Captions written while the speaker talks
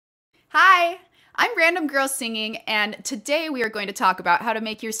Hi, I'm Random Girl Singing, and today we are going to talk about how to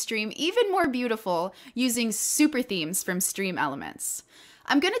make your stream even more beautiful using super themes from StreamElements.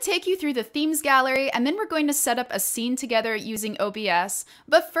 I'm going to take you through the themes gallery, and then we're going to set up a scene together using OBS,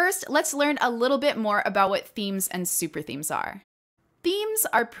 but first let's learn a little bit more about what themes and super themes are. Themes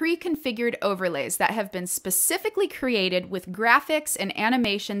are pre-configured overlays that have been specifically created with graphics and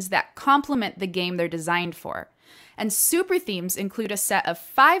animations that complement the game they're designed for. And super themes include a set of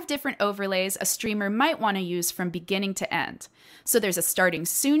 5 different overlays a streamer might want to use from beginning to end. So there's a starting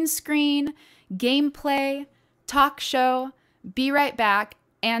soon screen, gameplay, talk show, be right back,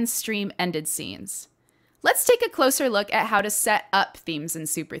 and stream ended scenes. Let's take a closer look at how to set up themes and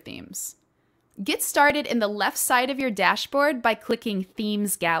super themes. Get started in the left side of your dashboard by clicking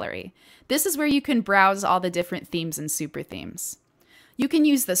Themes Gallery. This is where you can browse all the different themes and super themes. You can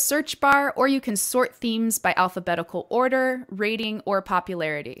use the search bar, or you can sort themes by alphabetical order, rating, or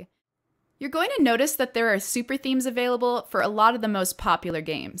popularity. You're going to notice that there are super themes available for a lot of the most popular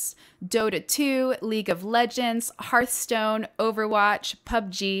games: Dota 2, League of Legends, Hearthstone, Overwatch,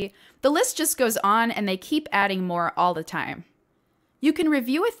 PUBG. The list just goes on, and they keep adding more all the time. You can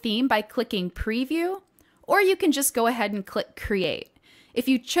review a theme by clicking Preview, or you can just go ahead and click Create. If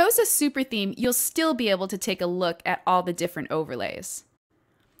you chose a super theme, you'll still be able to take a look at all the different overlays.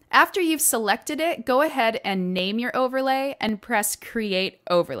 After you've selected it, go ahead and name your overlay and press Create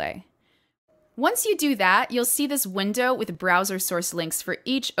Overlay. Once you do that, you'll see this window with browser source links for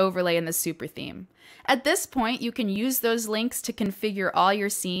each overlay in the super theme. At this point, you can use those links to configure all your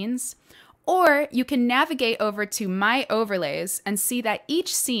scenes, or you can navigate over to My Overlays and see that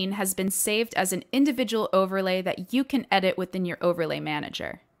each scene has been saved as an individual overlay that you can edit within your overlay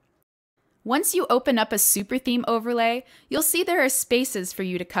manager. Once you open up a super theme overlay, you'll see there are spaces for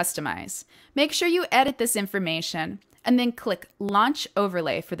you to customize. Make sure you edit this information, and then click Launch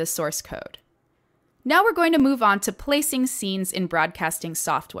Overlay for the source code. Now we're going to move on to placing scenes in broadcasting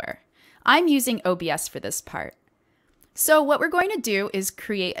software. I'm using OBS for this part. So what we're going to do is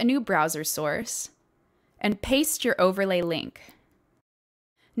create a new browser source and paste your overlay link.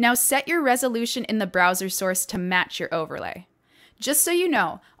 Now set your resolution in the browser source to match your overlay. Just so you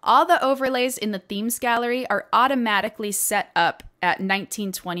know, all the overlays in the themes gallery are automatically set up at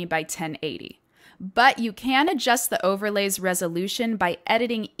 1920 by 1080. But you can adjust the overlay's resolution by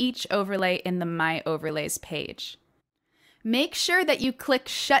editing each overlay in the My Overlays page. Make sure that you click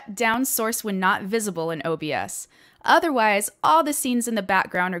Shut Down Source when not visible in OBS. Otherwise, all the scenes in the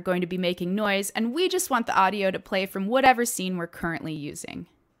background are going to be making noise, and we just want the audio to play from whatever scene we're currently using.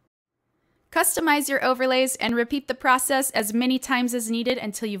 Customize your overlays and repeat the process as many times as needed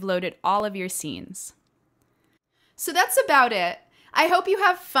until you've loaded all of your scenes. So that's about it. I hope you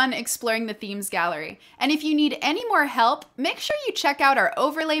have fun exploring the themes gallery. And if you need any more help, make sure you check out our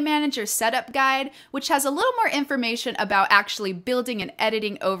Overlay Manager Setup Guide, which has a little more information about actually building and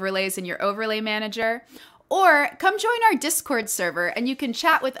editing overlays in your Overlay Manager. Or come join our Discord server and you can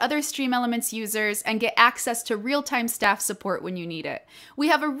chat with other StreamElements users and get access to real-time staff support when you need it. We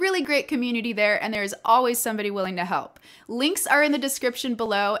have a really great community there, and there's always somebody willing to help. Links are in the description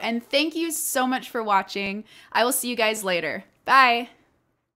below, and thank you so much for watching. I will see you guys later. Bye!